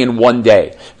traveling in one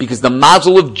day, because the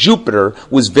mazel of Jupiter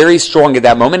was very strong at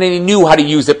that moment, and he knew how to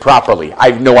use it properly. I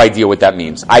have no idea what that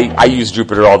means. I use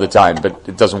Jupiter all the time, but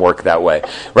it doesn't work that way.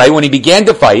 Right? When he began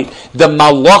to fight, the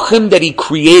malachim that he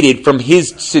created from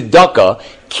his tzedakah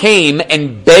came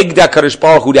and begged HaKadosh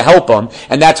Baruch Hu to help him,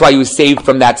 and that's why he was saved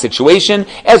from that situation.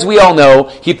 As we all know,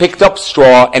 he picked up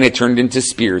straw and it turned into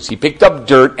spears. He picked up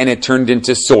dirt and it turned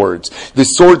into swords. The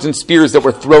swords and spears that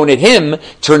were thrown at him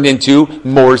turned into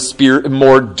more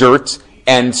dirt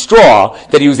and straw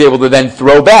that he was able to then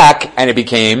throw back, and it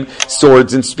became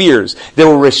swords and spears. There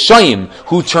were Rishayim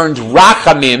who turned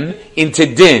Rachamim into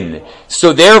Din.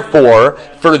 So therefore,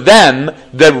 for them,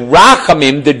 the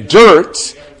Rachamim, the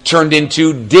dirt, turned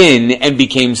into din and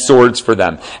became swords for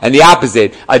them. And the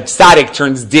opposite, a tzaddik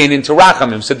turns din into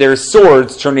rachamim. So their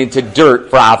swords turn into dirt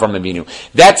for Avram Avinu.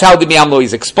 That's how the Miam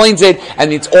Lois explains it,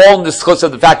 and it's all in the schus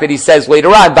of the fact that he says later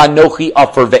on, Vanochi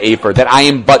Afer ve'efer, that I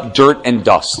am but dirt and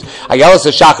dust. Ayalas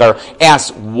HaShachar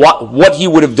asks what he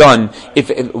would have done,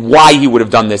 why he would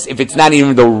have done this, if it's not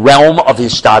even the realm of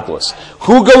his shtadlus.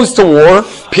 Who goes to war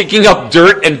picking up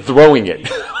dirt and throwing it?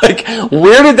 Like,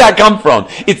 where did that come from?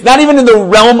 It's not even in the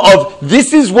realm of,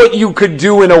 this is what you could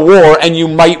do in a war and you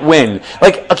might win.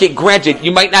 Like, okay, granted,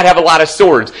 you might not have a lot of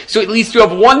swords, so at least you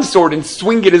have one sword and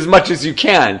swing it as much as you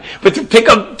can. But to pick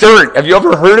up dirt, have you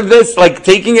ever heard of this? Like,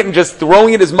 taking it and just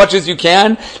throwing it as much as you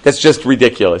can? That's just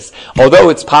ridiculous. Although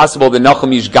it's possible that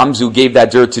Nachum Ish Gamzu gave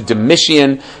that dirt to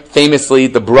Domitian, famously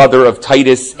the brother of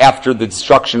Titus, after the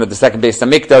destruction of the second Beis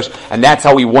Hamikdash, and that's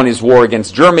how he won his war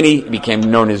against Germany. He became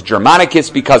known as Germanicus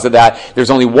because of that. There's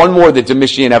only one war that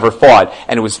Domitian ever fought,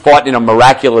 and it was fought in a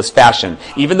miraculous fashion.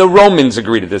 Even the Romans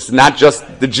agree to this, not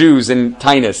just the Jews in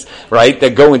Tinus, right,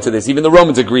 that go into this. Even the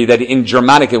Romans agree that in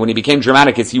Germanicus, when he became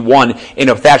Germanicus, he won in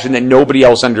a fashion that nobody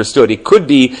else understood. It could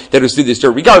be that it was through this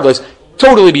dirt. Regardless,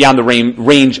 totally beyond the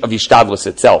range of Yishtadlus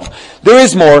itself. There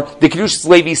is more. The Kedushas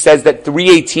Levi says that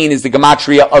 318 is the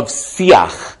gematria of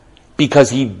Siach, because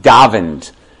he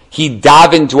davened. He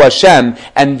davened to Hashem,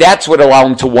 and that's what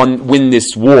allowed him to win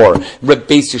this war. Reb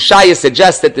Beis Yeshaya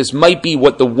suggests that this might be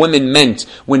what the woman meant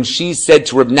when she said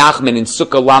to Reb Nachman in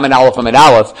Sukkah Lamed Aleph Amid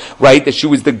Aleph, right, that she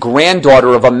was the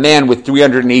granddaughter of a man with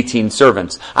 318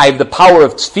 servants. I have the power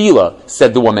of tefillah,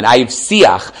 said the woman. I have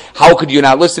siach. How could you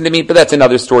not listen to me? But that's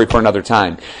another story for another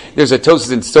time. There's a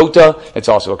Tosas in Sota. It's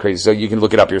also crazy, so you can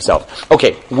look it up yourself.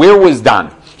 Okay, where was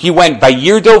Dan? He went by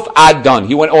Yirdof ad Dan.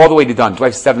 He went all the way to Dan. Do I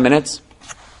have 7 minutes?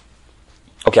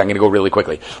 Okay, I'm going to go really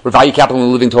quickly. Revalia Capital in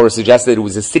the Living Torah suggests that it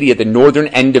was a city at the northern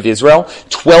end of Israel,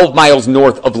 12 miles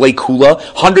north of Lech,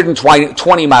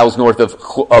 120 miles north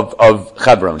of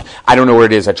Hebron. I don't know where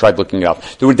it is. I tried looking it up.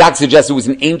 The Radak suggests it was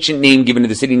an ancient name given to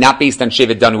the city, not based on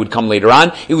Shevet Dan, who would come later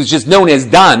on. It was just known as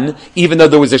Dan, even though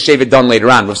there was a Shevet Dan later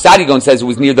on. Rav Sadigon says it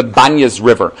was near the Banyas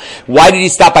River. Why did he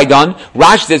stop by Dan?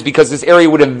 Rash says because this area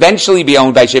would eventually be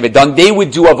owned by Shevet Dan. They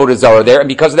would do Avodah Zarah there, and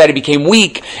because of that, it became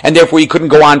weak, and therefore he couldn't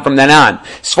go on from then on.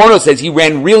 Sforno says he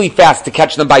ran really fast to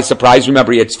catch them by surprise.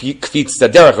 Remember, he had Kfitz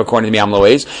Derech, according to Miam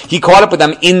Loez. He caught up with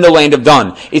them in the land of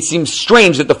Dan. It seems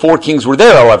strange that the 4 kings were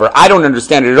there, however. I don't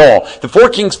understand it at all. The 4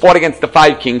 kings fought against the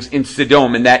 5 kings in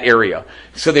Sodom, in that area.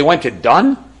 So they went to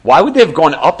Dan? Why would they have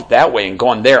gone up that way and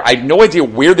gone there? I have no idea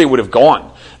where they would have gone.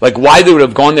 Like, why they would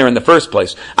have gone there in the first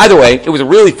place. Either way, it was a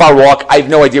really far walk. I have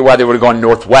no idea why they would have gone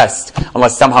northwest,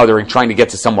 unless somehow they were trying to get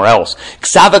to somewhere else.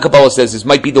 Ksava Kabbalah says this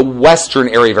might be the western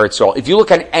area of Eretz Yisrael. If you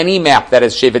look at any map that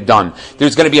has Shevet Dan,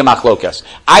 there's going to be a machlokas.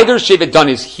 Either Shevet Dan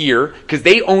is here, because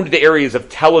they owned the areas of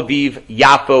Tel Aviv,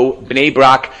 Yaffo, Bnei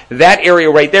Brak. That area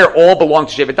right there all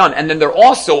belongs to Shevet Dan. And then they're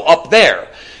also up there.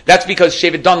 That's because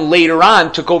Shevet Dan later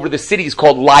on took over the cities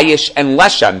called Laish and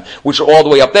Leshem, which are all the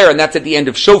way up there, and that's at the end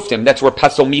of Shoftim. That's where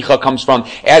Pesel Micha comes from.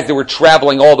 As they were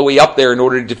traveling all the way up there in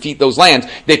order to defeat those lands,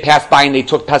 they passed by and they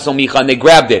took Pesel Micha and they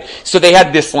grabbed it. So they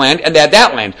had this land and they had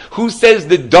that land. Who says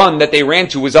the Dun that they ran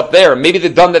to was up there? Maybe the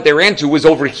Dun that they ran to was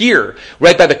over here,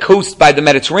 right by the coast, by the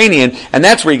Mediterranean, and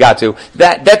that's where he got to.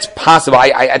 That's possible.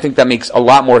 I think that makes a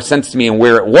lot more sense to me and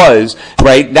where it was,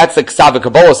 right? That's like Ksava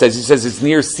Kabbalah says. He says it's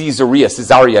near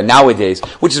Caesarea nowadays,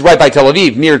 which is right by Tel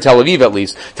Aviv, near Tel Aviv at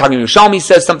least. Talking Yerushalmi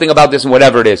says something about this and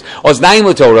whatever it is. Oznaim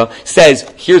LaTorah says,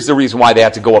 here's the reason why they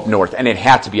had to go up north, and it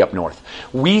had to be up north.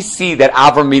 We see that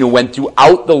Avram Avinu went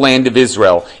throughout the land of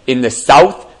Israel in the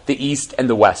south, the east, and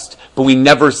the west. But we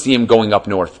never see him going up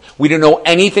north. We don't know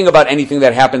anything about anything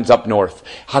that happens up north.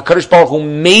 HaKadosh Baruch Hu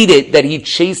made it that he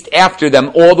chased after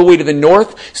them all the way to the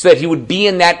north so that he would be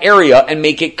in that area and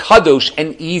make it kadosh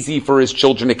and easy for his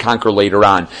children to conquer later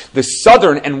on. The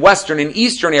southern and western and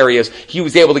eastern areas he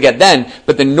was able to get then,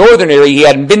 but the northern area he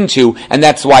hadn't been to, and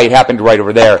that's why it happened right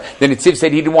over there. Then Netziv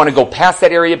said he didn't want to go past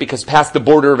that area because past the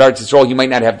border of Eretz Yisrael he might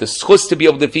not have the schus to be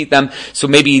able to defeat them, so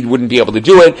maybe he wouldn't be able to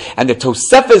do it. And the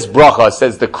Tosefes Bracha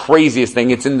says the craziest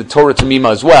thing, it's in the Torah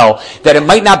Tamima as well, that it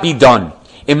might not be done.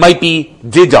 It might be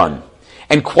didun.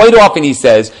 And quite often he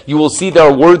says, you will see there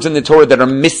are words in the Torah that are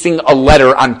missing a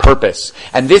letter on purpose.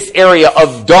 And this area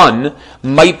of done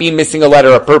might be missing a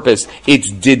letter on purpose. It's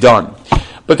didun.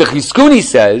 But the Chizkuni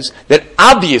says that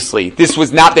obviously this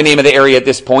was not the name of the area at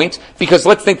this point, because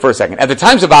let's think for a second. At the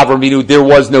times of Avraham Avinu, there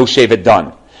was no Shevet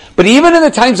Dan. But even in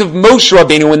the times of Moshe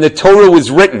Rabbeinu, when the Torah was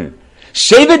written,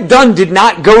 Shevet Dan did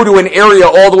not go to an area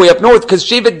all the way up north because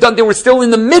Shevet Dan, they were still in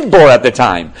the Midbar at the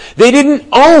time. They didn't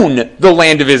own the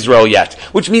land of Israel yet,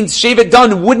 which means Shevet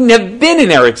Dan wouldn't have been in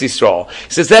Eretz Yisrael.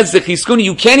 So says the Chizkuni,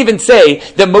 you can't even say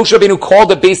that Moshe Rabbeinu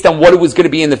called it based on what it was going to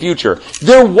be in the future.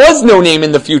 There was no name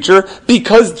in the future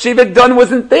because Shevet Dan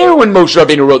wasn't there when Moshe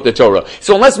Rabbeinu wrote the Torah.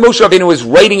 So unless Moshe Rabbeinu was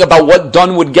writing about what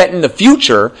Dan would get in the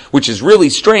future, which is really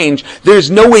strange, there's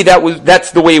no way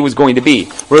that's the way it was going to be.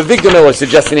 Rav Avigdor Miller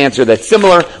suggests an answer that's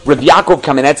similar. Rav Yaakov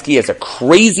Kamenetsky has a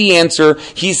crazy answer.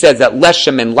 He says that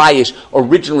Lechem and Laish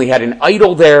originally had an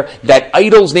idol there. That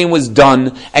idol's name was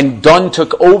Dun, and Dun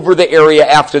took over the area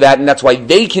after that, and that's why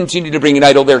they continued to bring an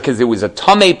idol there, because it was a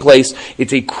Tameh place.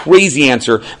 It's a crazy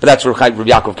answer, but that's Rav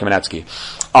Yaakov Kamenetsky.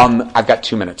 I've got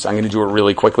 2 minutes. I'm going to do it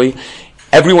really quickly.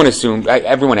 Everyone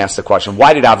asked the question,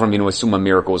 why did Avraham Avinu assume a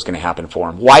miracle was going to happen for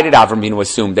him? Why did Avraham Avinu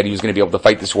assume that he was going to be able to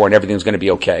fight this war and everything was going to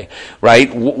be okay?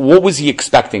 Right? What was he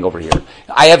expecting over here?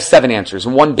 I have 7 answers,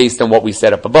 and one based on what we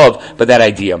set up above, but that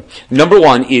idea. Number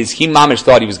 1 is he mamish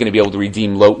thought he was going to be able to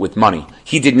redeem Lot with money.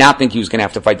 He did not think he was going to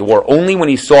have to fight the war. Only when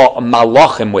he saw a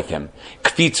malachim with him,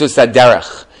 kfitzus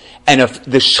aderech, and if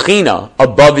the Shechina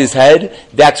above his head,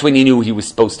 that's when he knew he was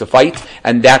supposed to fight,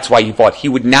 and that's why he fought. He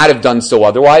would not have done so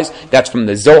otherwise. That's from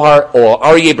the Zohar, or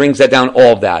Aryeh brings that down,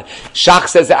 all of that. Shach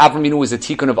says that Avraham Avinu was a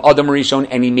tikkun of Adam Rishon,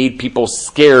 and he made people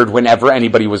scared whenever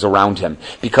anybody was around him.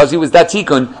 Because he was that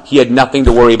tikkun, he had nothing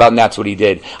to worry about, and that's what he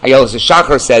did. Ayeles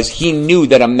Shachar says he knew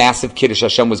that a massive Kiddush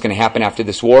Hashem was going to happen after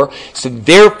this war, so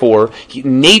therefore,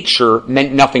 nature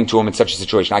meant nothing to him in such a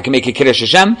situation. I can make a Kiddush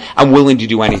Hashem, I'm willing to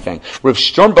do anything. Rav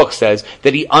Sternbuch says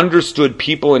that he understood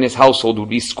people in his household would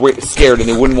be scared and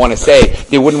they wouldn't want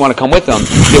to come with them.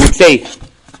 They would say,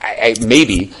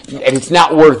 maybe, and it's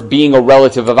not worth being a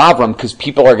relative of Avram because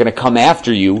people are going to come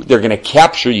after you, they're going to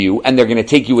capture you, and they're going to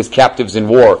take you as captives in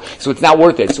war. So it's not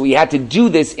worth it. So he had to do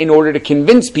this in order to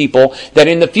convince people that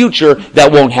in the future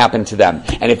that won't happen to them.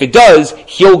 And if it does,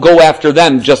 he'll go after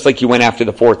them just like he went after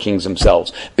the 4 kings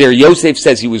themselves. Ber Yosef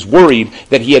says he was worried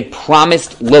that he had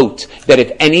promised Lot that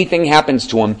if anything happens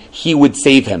to him, he would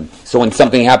save him. So when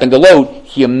something happened to Lot,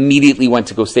 he immediately went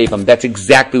to go save him. That's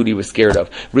exactly what he was scared of.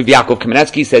 Rav Yaakov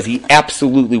Kamenetsky says he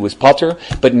absolutely was patur,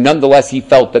 but nonetheless he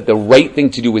felt that the right thing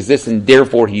to do was this, and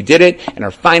therefore he did it. And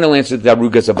our final answer to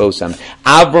Darugas Abosam.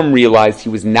 Avram realized he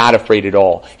was not afraid at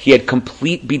all. He had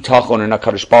complete bitachon in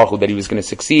HaKadosh Baruch Hu that he was going to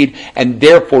succeed, and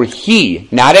therefore he,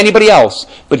 not anybody else,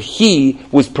 but he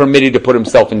was permitted to put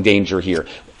himself in danger here.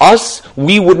 Us,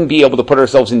 we wouldn't be able to put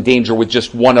ourselves in danger with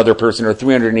just one other person or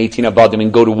 318 above them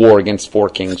and go to war against 4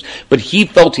 kings. But he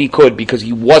felt he could because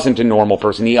he wasn't a normal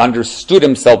person. He understood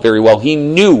himself very well. He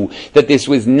knew that this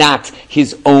was not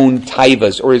his own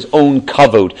taivas or his own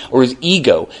kavod or his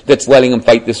ego that's letting him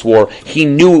fight this war. He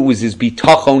knew it was his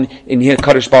bitachon in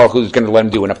HaKadosh Baruch Hu was going to let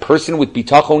him do. And a person with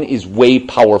bitachon is way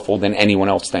powerful than anyone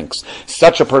else thinks.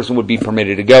 Such a person would be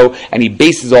permitted to go, and he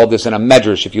bases all this on a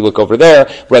medrash if you look over there,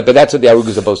 right? But that's what the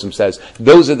Arugas of says.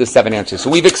 Those are the 7 answers. So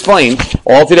we've explained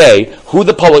all today who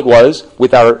the poet was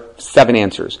with our 7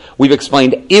 answers. We've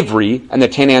explained Ivri and the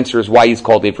 10 answers why he's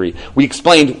called Ivri. We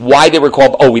explained why they were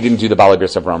called, we didn't do the Balei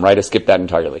Bris Avram, right? I skipped that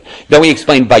entirely. Then we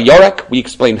explained Bayorek, we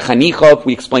explained Chanichov,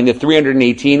 we explained the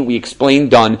 318, we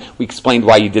explained Dun, we explained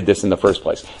why you did this in the first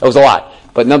place. It was a lot.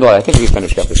 But nonetheless, I think we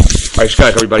finished up this one. All right,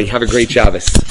 Shkach, everybody. Have a great Shabbos.